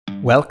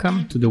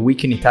Welcome to the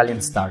Week in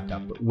Italian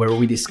Startup, where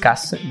we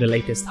discuss the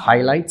latest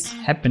highlights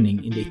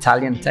happening in the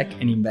Italian tech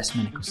and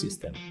investment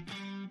ecosystem.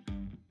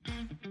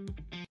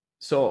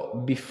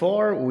 So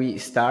before we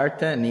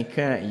start, Nick,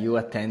 you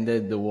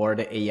attended the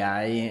World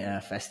AI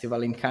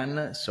Festival in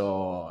Cannes.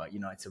 So,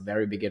 it's a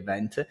very big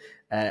event.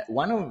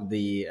 One of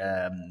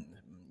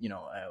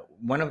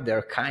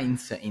their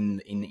kinds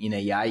in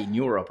AI in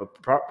Europe,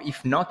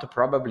 if not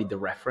probably the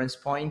reference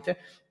point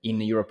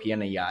in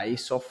European AI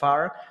so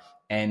far.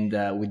 And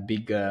with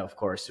big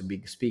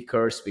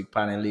speakers, big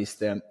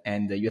panelists,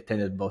 and you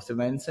attended both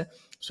events.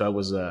 So I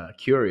was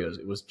curious.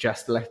 It was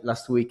just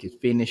last week.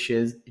 It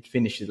finishes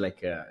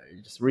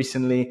just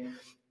recently,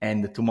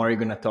 and tomorrow you're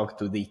gonna talk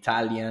to the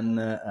Italian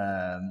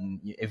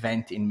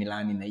event in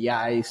Milan in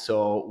AI.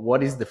 So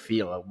what is the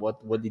feel?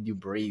 What did you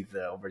breathe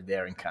over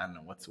there in Cannes?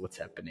 What's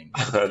happening?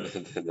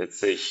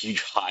 That's a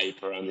huge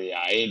hype around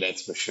AI,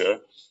 that's for sure.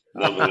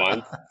 Number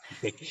one.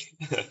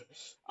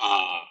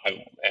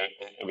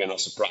 We're not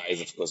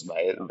surprised, of course, by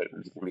it, but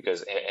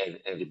because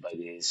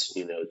everybody is,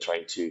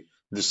 trying to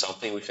do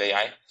something with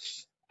AI.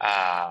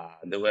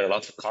 There were a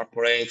lot of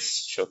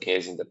corporates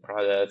showcasing the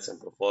products and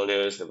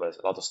portfolios. There was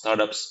a lot of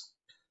startups,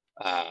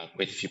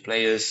 quite a few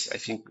players. I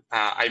think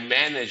I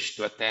managed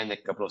to attend a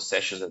couple of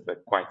sessions that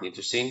were quite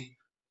interesting,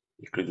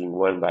 including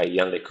one by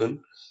Jan LeCun.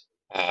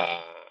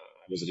 I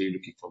was really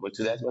looking forward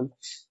to that one.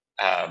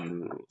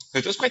 So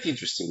it was quite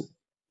interesting.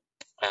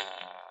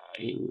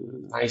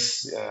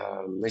 Nice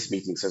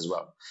meetings as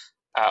well.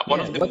 One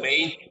of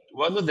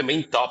the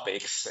main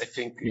topics, I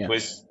think, it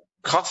was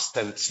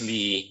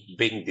constantly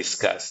being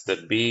discussed,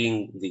 that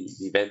being the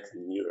event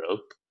in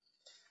Europe,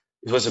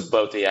 it was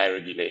about AI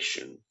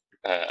regulation.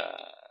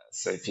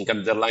 So I think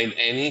underlying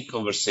any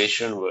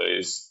conversation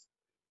was,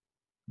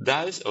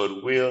 does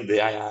or will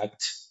the AI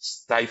Act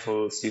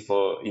stifle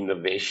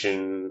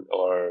innovation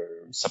or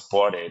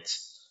support it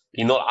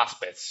in all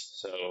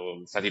aspects?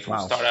 So starting from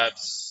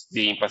startups,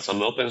 the impacts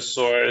on open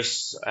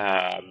source,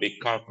 big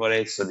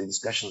corporates. So the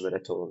discussions were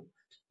at all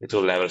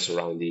levels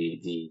around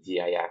the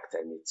AI Act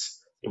and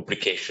its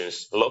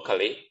implications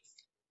locally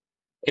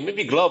and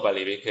maybe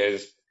globally,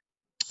 because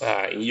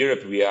in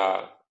Europe we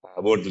are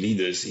world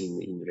leaders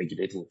in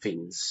regulating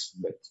things.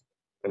 But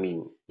I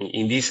mean,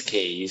 in this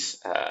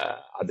case,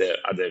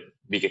 other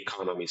big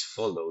economies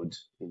followed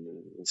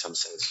in some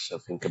sense. So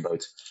think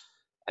about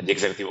the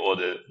executive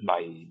order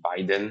by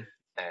Biden.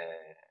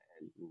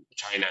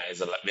 China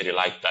has a very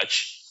light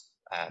touch,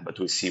 but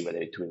we'll see whether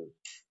it will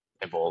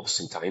evolve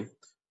in time.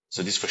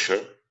 So this for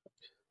sure.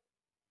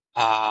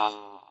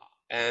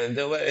 And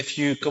there were a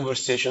few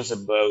conversations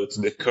about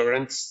the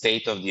current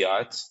state of the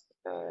art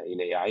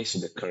in AI, so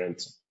the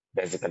current,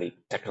 basically,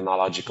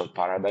 technological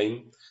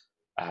paradigm,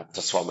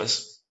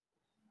 transformers,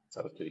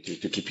 so to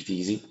keep it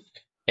easy,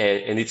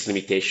 and its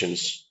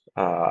limitations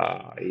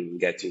in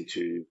getting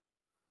to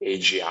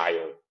AGI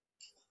or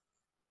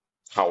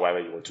however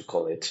you want to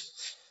call it.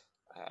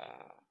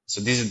 So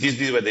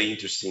these were the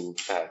interesting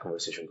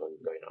conversation going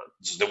on.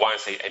 Just the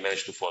ones I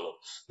managed to follow.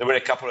 There were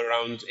a couple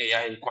around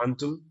AI and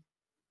quantum,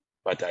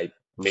 but I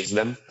missed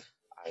them.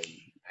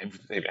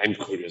 I'm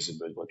curious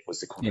about what was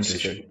the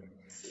conversation.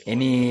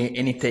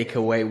 Any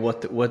takeaway?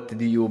 What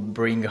do you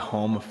bring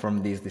home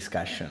from these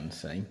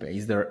discussions?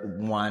 Is there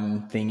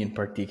one thing in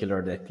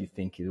particular that you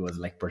think it was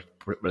like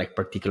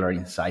particularly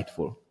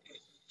insightful?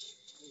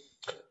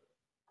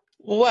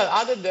 Well,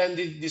 other than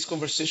this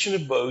conversation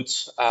about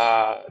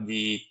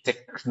the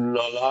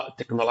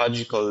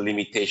technological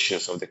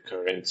limitations of the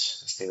current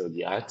state of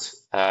the art,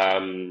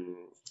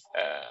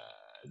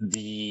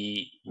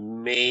 the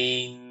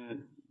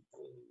main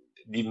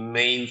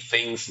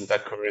things that are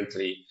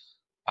currently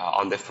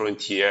on the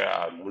frontier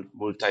are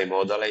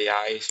multimodal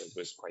AI, so it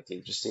was quite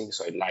interesting.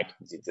 So I liked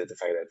the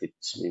fact that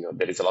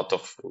there is a lot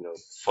of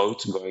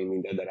thought going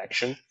in that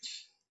direction,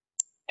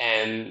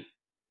 and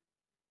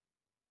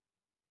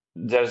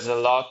there's a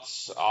lot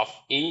of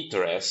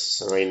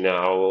interest right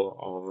now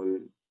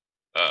on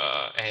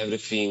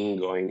everything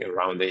going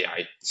around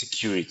AI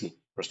security,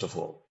 first of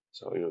all.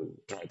 So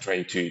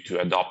trying to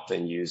adopt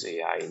and use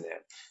AI in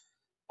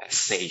a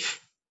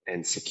safe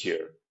and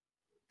secure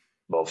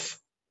both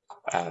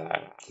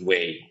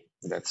way.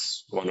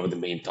 That's one of the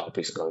main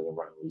topics going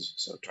around.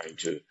 So trying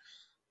to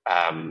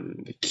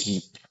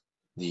keep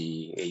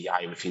the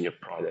AI within your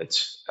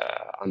product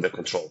under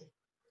control.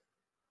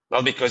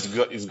 Not because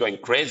it's going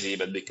crazy,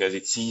 but because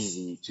it's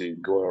easy to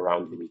go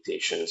around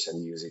limitations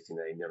and use it in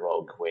a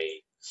rogue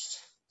way.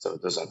 So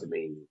those are the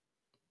main.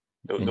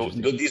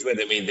 These were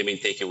the main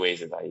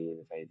takeaways that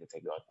I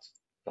got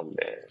from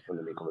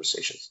the main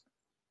conversations.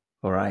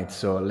 All right,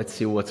 so let's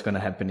see what's going to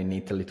happen in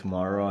Italy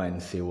tomorrow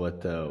and see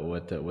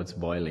what's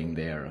boiling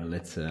there.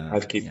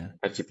 I'll keep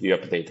you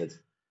updated.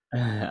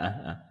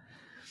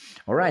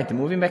 All right,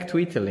 moving back to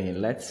Italy,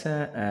 let's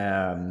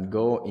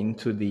go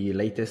into the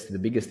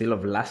biggest deal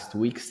of last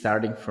week,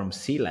 starting from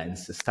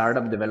Sealence, a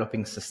startup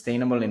developing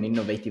sustainable and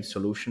innovative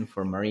solution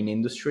for marine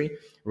industry,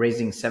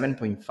 raising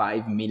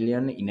 7.5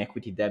 million in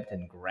equity, debt,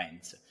 and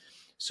grants.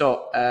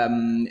 So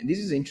this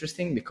is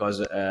interesting because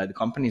the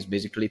company is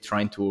basically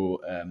trying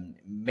to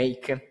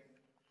make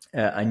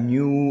a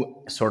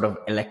new sort of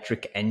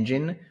electric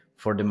engine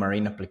for the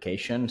marine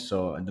application.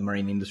 So the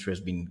marine industry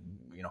has been,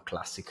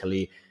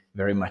 classically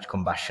very much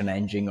combustion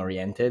engine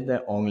oriented.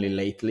 Only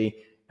lately,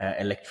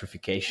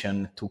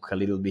 electrification took a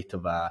little bit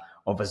of a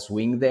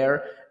swing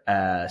there.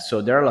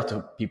 So there are a lot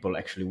of people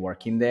actually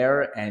working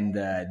there, and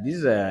this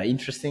is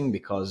interesting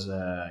because,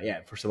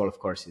 first of all, of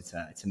course,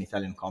 it's an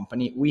Italian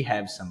company. We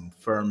have some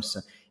firms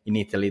in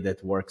Italy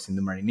that works in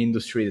the marine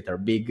industry that are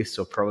big,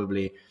 so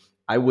probably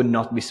I would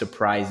not be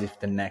surprised if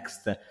the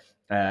next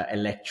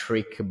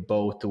electric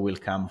boat will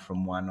come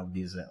from one of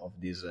these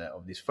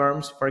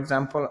firms, for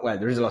example. Well,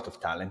 there is a lot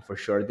of talent for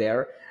sure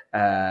there,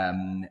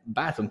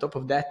 but on top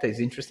of that, it's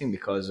interesting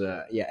because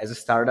as a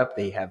startup,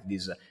 they have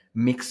this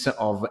mix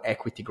of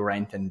equity,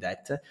 grant, and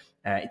debt.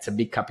 It's a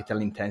big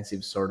capital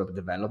intensive sort of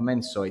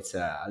development, so it's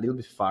a little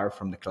bit far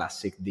from the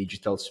classic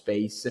digital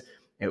space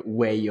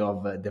way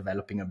of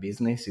developing a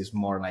business. Is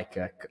more like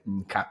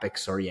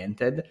capex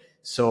oriented.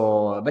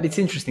 So, but it's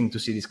interesting to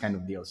see these kind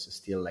of deals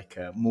still like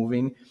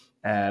moving,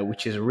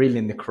 which is really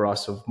in the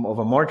cross of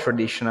a more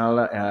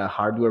traditional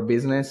hardware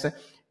business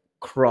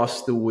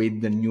crossed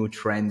with the new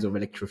trends of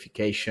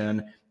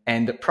electrification,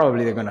 and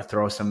probably they're going to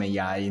throw some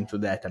AI into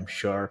that, I'm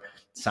sure,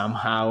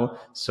 somehow.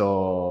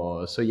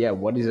 So yeah,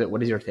 what is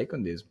your take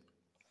on this?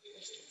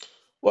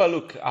 Well,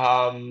 look,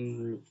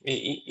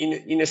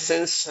 in a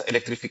sense,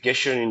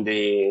 electrification in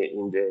the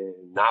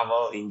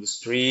naval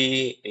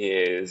industry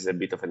is a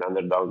bit of an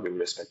underdog with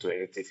respect to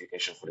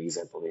electrification, for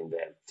example, in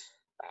the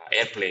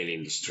airplane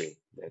industry.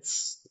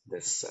 That's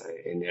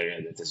an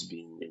area that has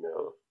been,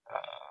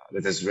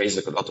 that has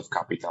raised a lot of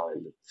capital,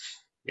 and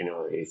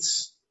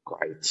it's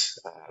quite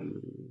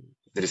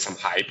there is some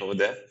hype over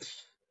there.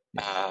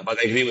 But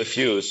I agree with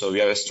you. So we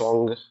have a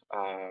strong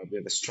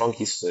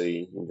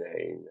history in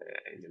the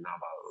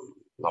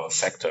naval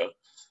sector,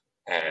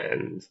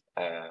 and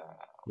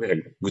we're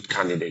a good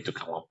candidate to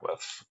come up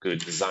with good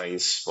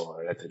designs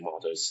for electric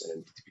motors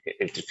and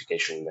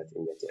electrification in that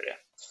area.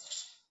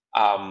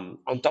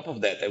 On top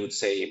of that, I would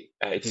say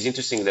it is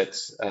interesting that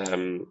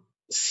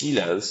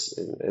Sealence,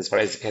 as far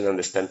as I can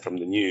understand from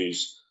the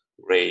news,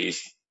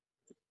 raised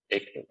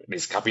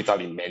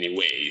capital in many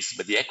ways,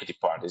 but the equity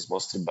part is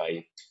mostly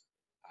by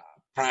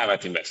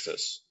private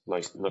investors,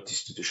 not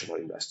institutional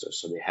investors.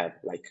 So they have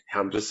like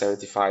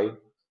 175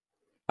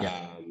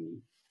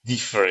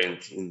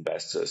 different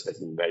investors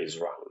that in various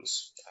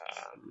rounds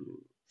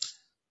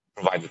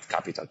provided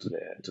capital to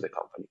the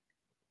company.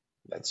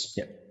 That's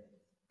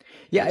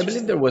I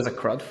believe there was a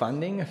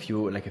crowdfunding a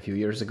few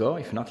years ago,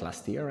 if not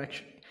last year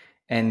actually,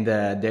 and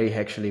they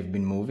actually have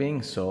been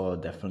moving. So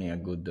definitely a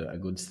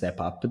good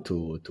step up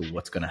to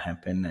what's going to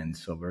happen, and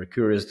so very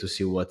curious to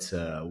see what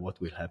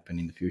will happen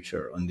in the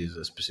future on this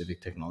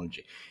specific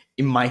technology.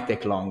 It might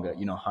take longer,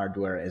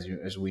 hardware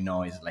as we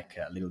know is like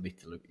a little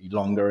bit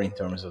longer in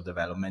terms of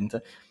development,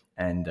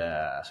 and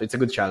so it's a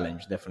good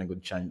challenge, definitely a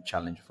good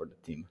challenge for the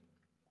team.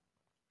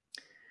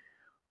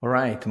 All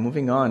right,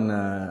 moving on,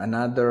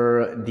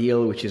 another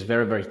deal which is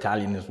very, very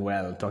Italian as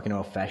well, talking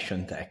about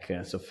fashion tech.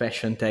 So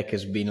fashion tech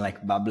has been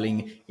like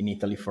bubbling in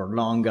Italy for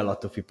long. A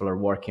lot of people are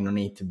working on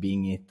it,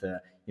 being it,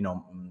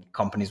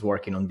 companies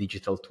working on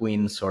digital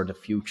twins or the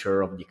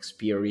future of the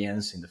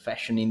experience in the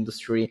fashion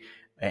industry,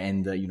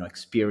 and,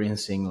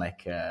 experiencing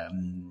like,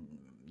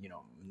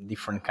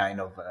 different kind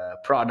of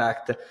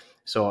product.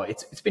 So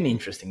it's been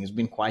interesting. It's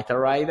been quite a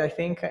ride, I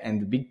think.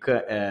 And the big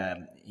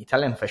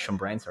Italian fashion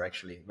brands are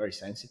actually very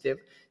sensitive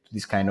to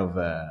this kind of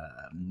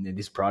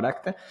this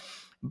product.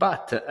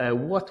 But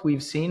what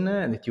we've seen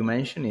that you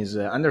mentioned is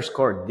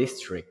Underscore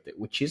District,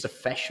 which is a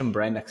fashion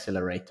brand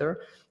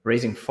accelerator,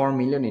 raising 4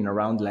 million in a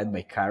round led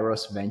by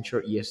Kairos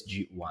Venture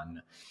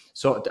ESG1.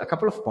 So a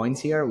couple of points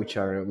here which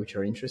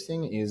are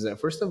interesting is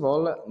first of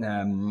all,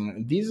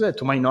 this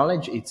to my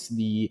knowledge, it's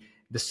the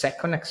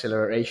second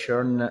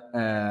acceleration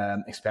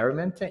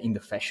experiment in the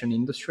fashion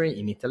industry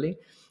in Italy.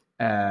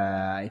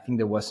 I think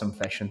there was some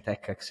fashion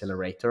tech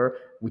accelerator,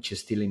 which is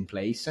still in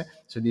place.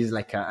 So this is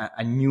like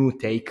a new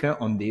take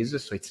on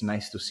this. So it's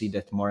nice to see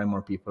that more and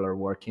more people are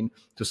working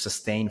to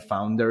sustain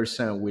founders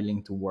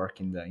willing to work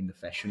in the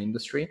fashion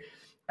industry.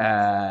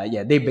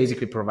 They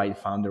basically provide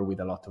founder with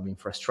a lot of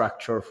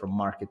infrastructure, from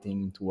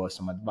marketing to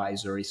some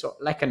advisory. So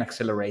like an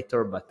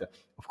accelerator, but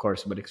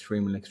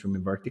extremely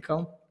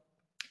vertical.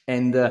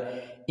 And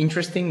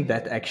interesting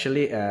that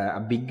actually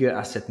a big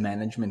asset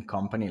management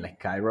company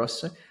like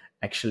Kairos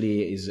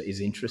actually is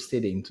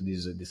interested into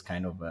this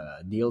kind of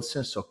deals.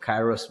 So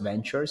Kairos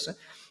Ventures, so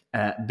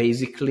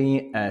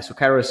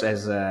Kairos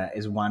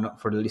is one,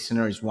 for the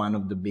listener, is one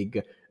of the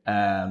big,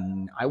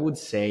 I would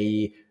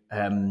say,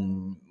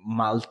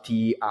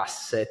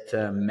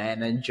 multi-asset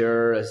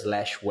manager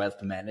 /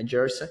 wealth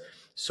managers.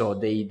 So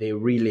they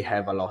really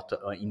have a lot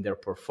in their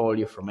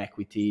portfolio, from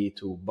equity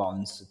to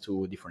bonds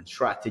to different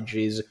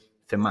strategies,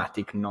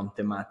 thematic,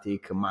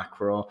 non-thematic,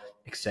 macro,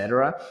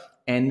 etc.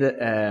 And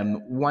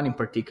one in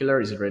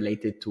particular is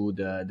related to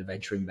the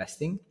venture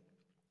investing.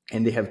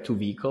 And they have two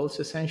vehicles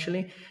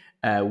essentially.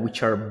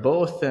 which are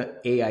both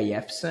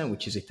AIFs,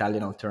 which is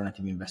Italian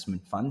Alternative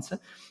Investment Funds,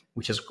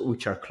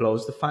 which are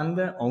closed fund,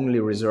 only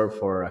reserved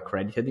for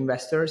accredited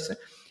investors.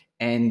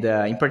 And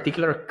in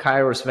particular,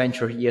 Kairos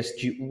Venture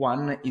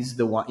ESG1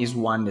 is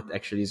one that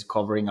actually is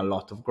covering a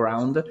lot of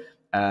ground.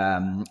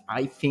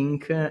 I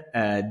think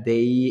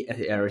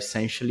they are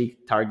essentially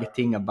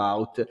targeting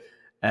about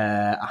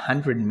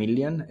 100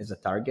 million as a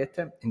target,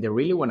 and they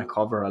really want to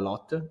cover a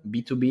lot: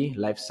 B2B,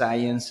 life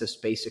science,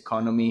 space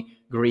economy,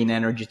 green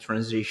energy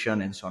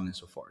transition, and so on and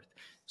so forth.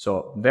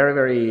 So very,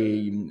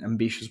 very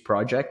ambitious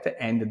project,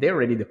 and they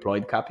already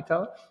deployed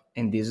capital,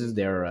 and this is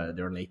their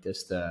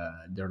latest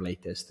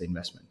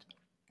investment.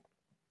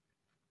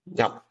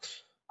 Yeah,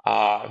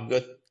 I've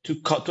got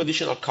two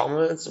additional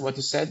comments on what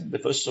you said. The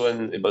first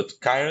one about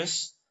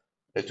Kairos.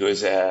 That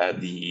was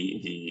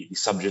the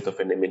subject of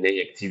an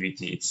M&A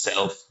activity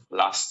itself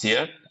last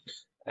year,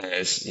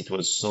 as it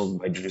was sold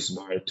by Julius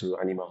Baer to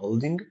Anima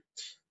Holding,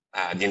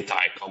 the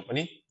entire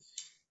company.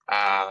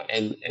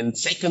 And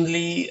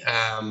secondly,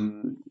 I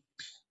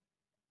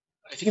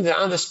think the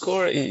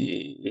Underscore,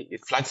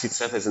 it flags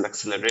itself as an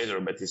accelerator,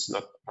 but it's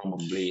not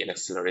probably an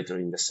accelerator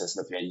in the sense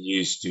that we are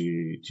used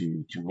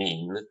to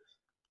mean.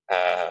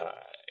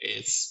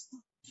 It's,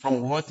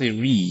 from what I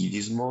read,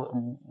 is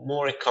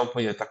more a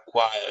company that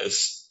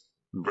acquires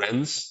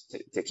brands,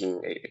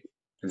 taking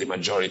the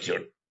majority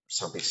or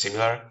something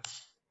similar,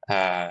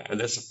 and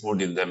then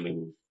supporting them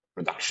in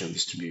production,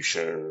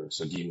 distribution,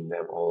 so giving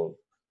them all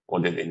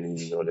that they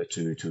need in order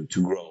to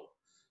grow.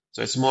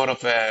 So it's more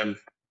of a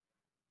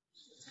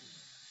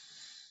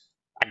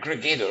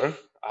aggregator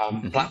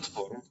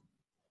platform.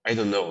 I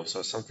don't know,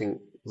 so something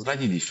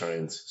slightly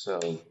different.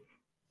 So.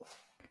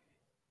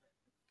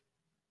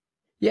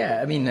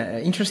 Yeah, I mean,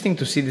 interesting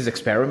to see this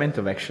experiment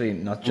of actually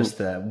not just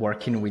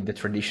working with the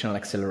traditional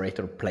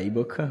accelerator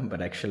playbook,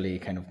 but actually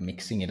kind of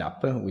mixing it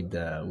up with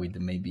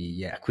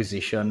maybe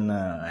acquisition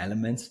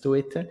elements to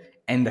it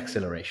and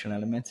acceleration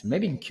elements,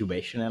 maybe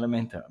incubation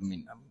element. I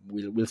mean,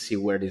 we'll see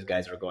where these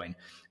guys are going.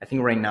 I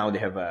think right now they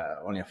have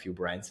only a few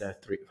brands, 4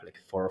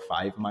 or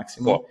 5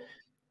 maximum.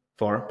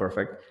 4,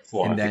 perfect.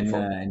 Four, and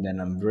then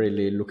I'm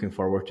really looking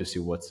forward to see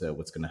what's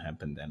going to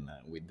happen then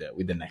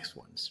with the next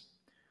ones.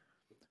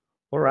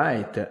 All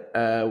right.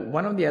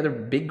 One of the other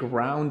big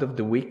round of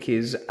the week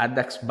is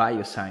Addax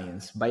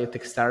Bioscience,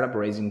 biotech startup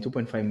raising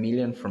 2.5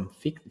 million from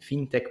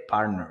Fintech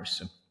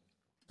Partners.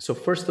 So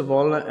first of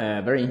all,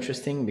 very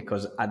interesting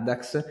because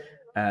Addax,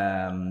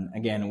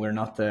 again, we're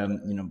not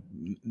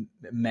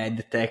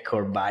medtech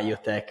or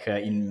biotech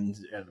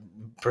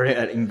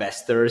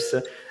investors,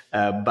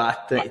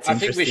 but it's I interesting.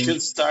 think we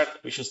should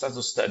start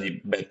to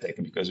study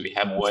medtech because we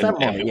have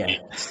one every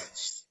week.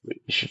 We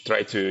should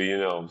try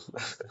to,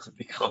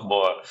 become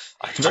more.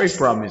 Very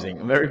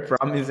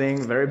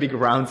promising, very big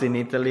rounds in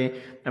Italy.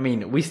 I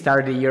mean, we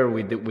started the year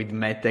with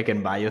medtech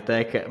and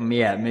biotech.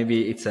 Yeah,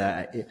 maybe it's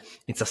a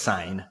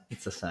sign.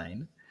 It's a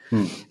sign.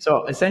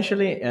 So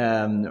essentially,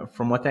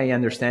 from what I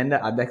understand,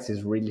 Addax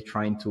is really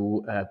trying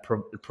to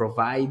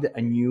provide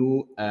a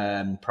new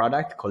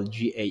product called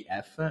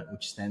GAF,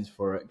 which stands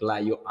for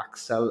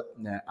glyoxal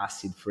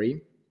acid-free,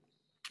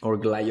 or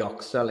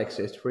glyoxal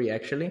acid-free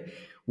actually,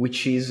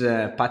 which is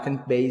a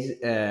patent-based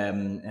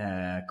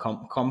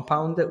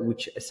compound,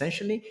 which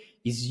essentially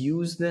is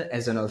used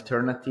as an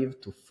alternative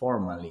to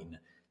formalin.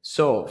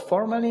 So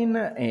formalin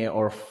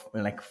or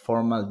like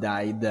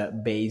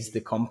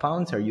formaldehyde-based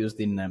compounds are used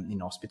in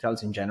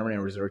hospitals in general, in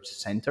research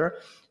center,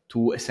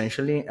 to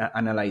essentially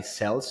analyze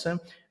cells,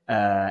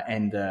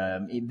 and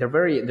they're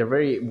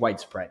very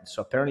widespread.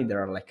 So apparently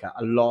there are like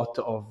a lot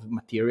of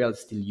material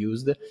still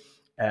used.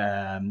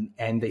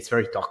 And it's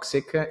very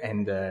toxic,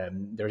 and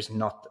there's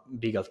not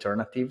big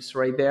alternatives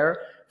right there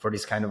for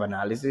this kind of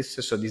analysis.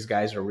 So these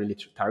guys are really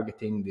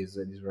targeting this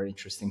very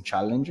interesting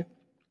challenge,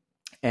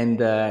 and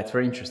it's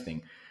very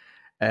interesting.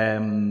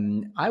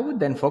 I would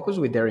then focus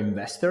with their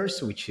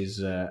investors, which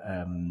is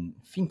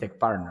Fintech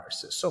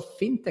Partners. So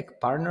Fintech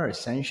Partner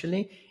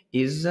essentially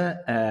is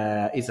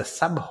a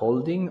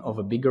sub-holding of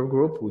a bigger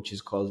group, which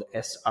is called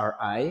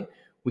SRI,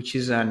 which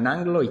is an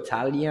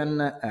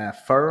Anglo-Italian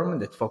firm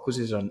that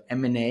focuses on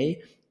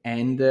M&A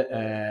and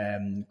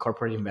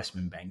corporate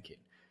investment banking.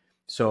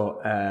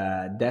 So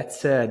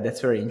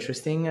that's very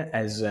interesting,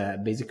 as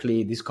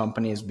basically this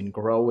company has been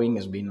growing,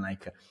 has been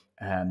like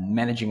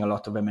managing a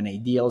lot of M&A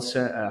deals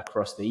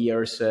across the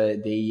years.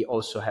 They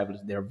also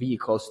have their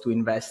vehicles to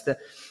invest,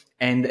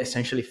 and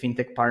essentially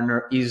Fintech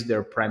Partner is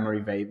their primary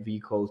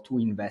vehicle to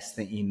invest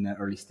in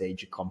early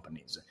stage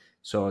companies.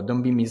 So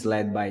don't be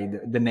misled by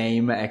the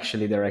name.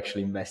 Actually, they're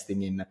actually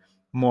investing in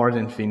more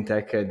than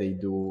fintech. They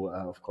do,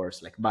 of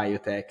course, like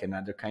biotech and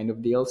other kind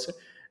of deals.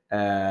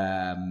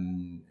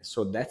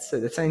 So that's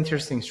an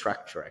interesting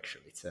structure.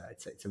 Actually,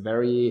 it's a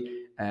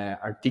very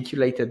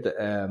articulated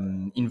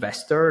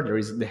investor.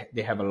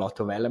 They have a lot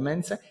of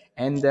elements,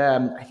 and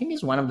I think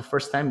it's one of the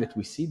first time that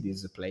we see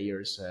these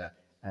players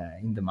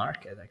in the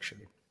market.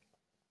 Actually.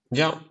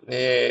 Yeah,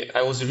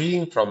 I was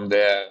reading from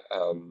their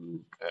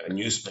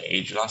news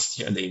page. Last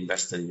year, they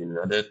invested in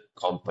another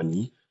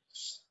company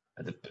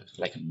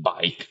like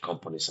bike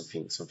company,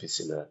 something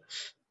similar.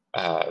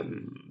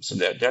 So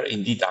they're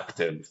indeed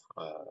active.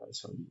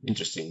 So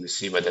interesting to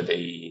see whether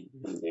they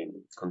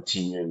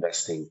continue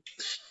investing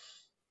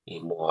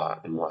in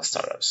more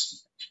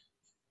startups.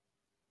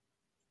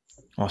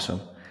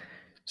 Awesome.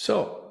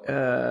 So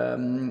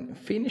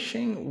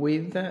finishing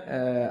with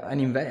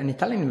an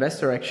Italian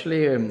investor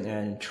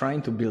actually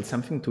trying to build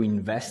something to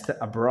invest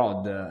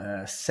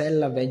abroad,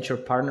 Sella Venture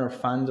Partner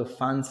Fund of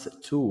Funds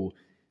 2.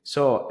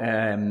 So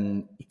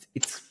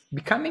it's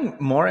becoming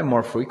more and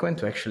more frequent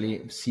to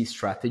actually see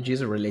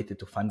strategies related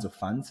to funds of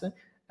funds.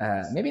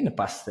 Maybe in the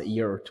past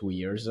year or 2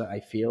 years, I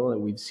feel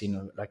we've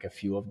seen like a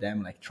few of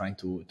them like trying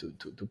to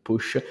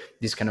push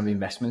this kind of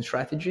investment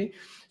strategy.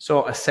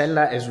 So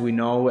Sella, as we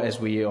know, as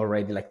we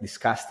already like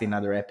discussed in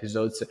other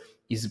episodes,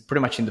 is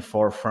pretty much in the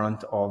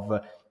forefront of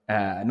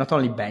not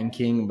only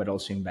banking, but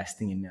also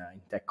investing in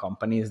tech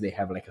companies. They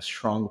have like a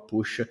strong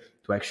push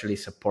to actually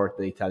support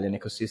the Italian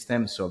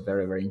ecosystem. So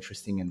very, very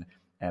interesting and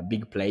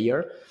big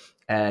player.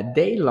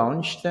 They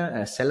launched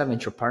Sella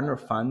Venture Partner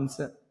Funds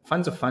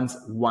of Funds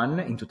 1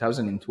 in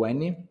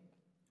 2020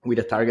 with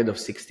a target of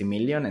 60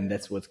 million. And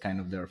that's what's kind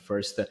of their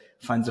first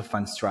funds of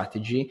funds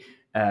strategy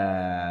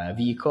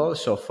vehicle.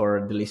 So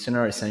for the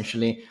listener,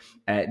 essentially,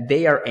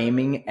 they are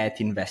aiming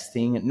at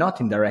investing not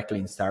indirectly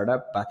in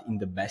startup, but in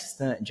the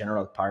best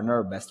general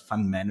partner, best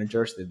fund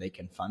managers that they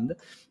can fund.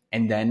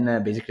 And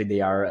then basically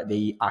they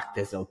act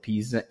as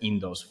LPs in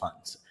those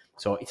funds.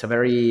 So it's a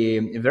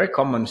very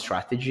common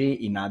strategy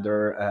in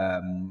other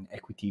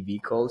equity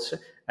vehicles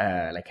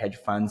like hedge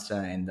funds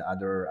and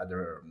other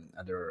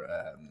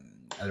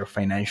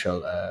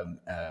financial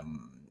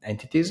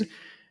entities.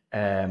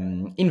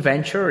 In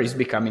venture is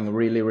becoming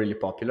really, really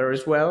popular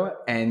as well.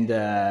 And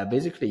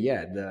basically,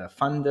 the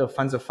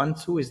Funds of Fund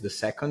 2 is the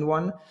second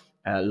one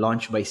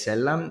launched by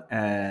Sella.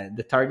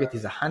 The target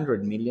is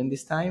 100 million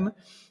this time.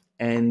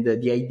 And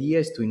the idea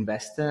is to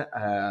invest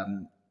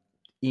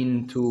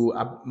into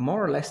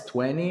more or less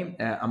 20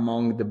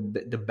 among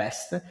the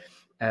best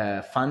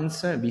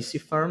funds, VC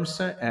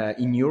firms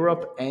in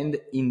Europe and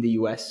in the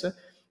US,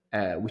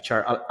 which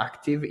are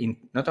active in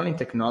not only in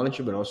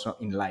technology, but also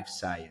in life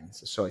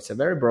science. So it's a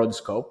very broad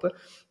scope.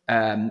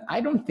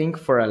 I don't think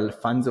for a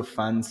funds of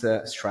funds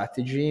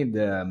strategy,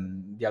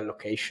 the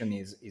allocation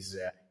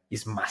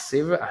is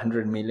massive.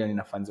 100 million in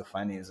a funds of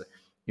fund is,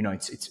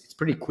 it's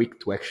pretty quick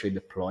to actually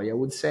deploy, I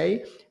would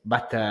say.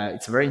 But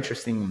it's a very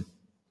interesting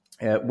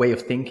way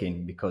of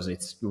thinking because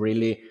it's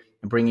really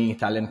bringing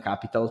Italian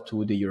capital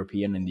to the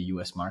European and the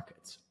US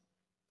markets.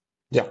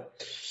 Yeah,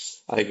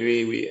 I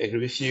agree. We agree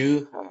with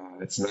you.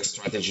 It's a nice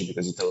strategy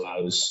because it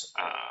allows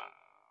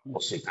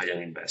also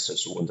Italian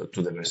investors who want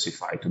to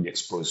diversify to be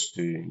exposed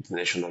to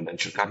international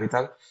venture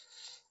capital.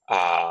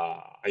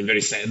 I'm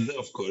very sad,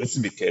 of course,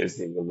 because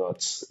they're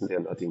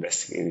not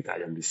investing in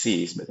Italian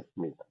VCs, but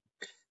I mean,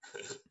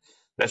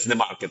 that's the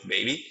market,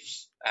 maybe.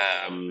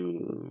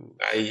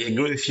 I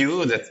agree with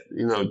you that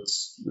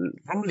it's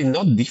probably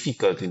not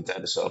difficult in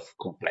terms of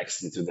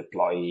complexity to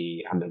deploy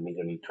 100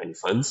 million in 20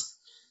 funds.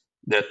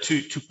 There are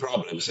two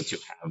problems that you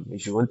have.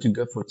 If you want to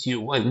go for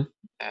tier one,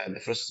 the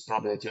first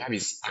problem that you have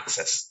is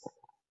access.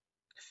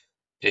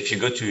 If you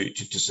go to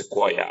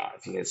Sequoia, I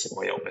think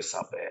Sequoia opens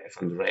up a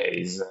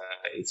fundraise,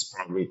 it's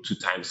probably 2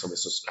 times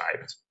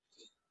oversubscribed.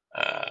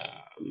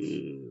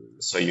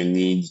 So you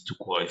need to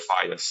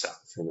qualify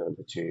yourself in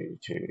order to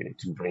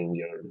bring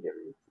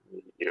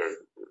your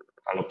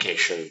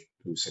allocation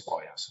to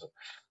Sequoia. So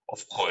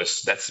of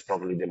course that's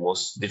probably the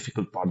most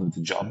difficult part of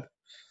the job.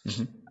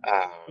 Mm-hmm.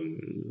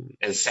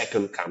 And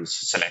second comes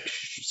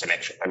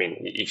selection. I mean,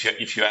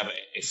 if you have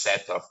a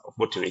set of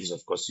opportunities,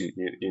 of course you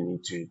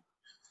need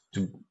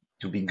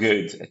to be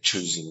good at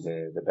choosing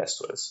the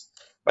best ones.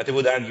 But I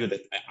would argue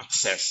that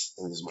access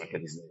in this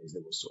market is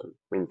the most one.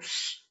 I mean,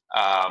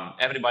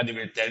 everybody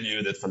will tell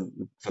you that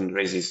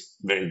fundraising is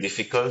very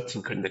difficult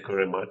in the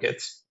current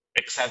market,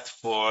 except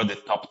for the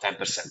top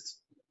 10%.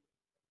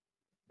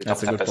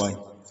 That's a good point.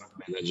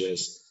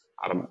 Managers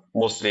are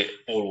mostly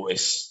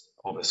always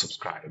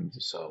oversubscribed.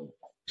 So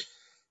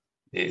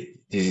this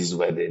is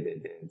where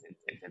the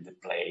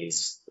play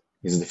is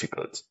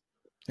difficult.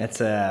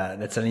 That's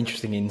an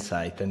interesting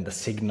insight and the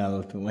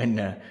signal to when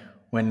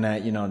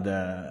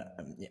the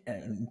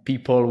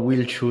people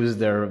will choose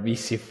their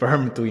VC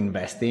firm to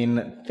invest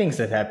in, things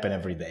that happen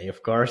every day,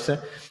 of course.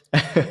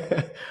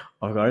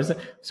 Of course.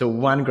 So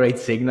one great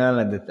signal,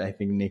 and that I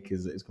think Nick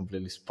is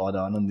completely spot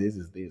on this,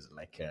 is this,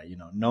 like,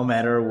 no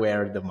matter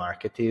where the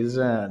market is,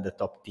 the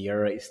top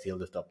tier is still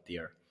the top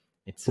tier.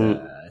 It's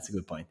a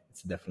good point.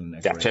 It's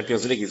definitely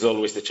Champions League is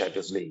always the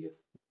Champions League.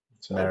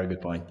 So. Very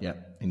good point. Yeah,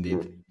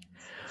 indeed.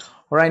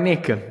 All right,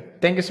 Nick,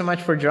 thank you so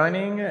much for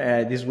joining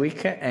this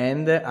week,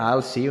 and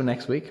I'll see you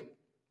next week.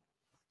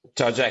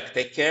 Ciao, Jack.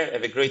 Take care.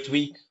 Have a great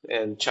week,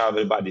 and ciao,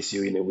 everybody. See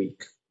you in a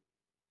week.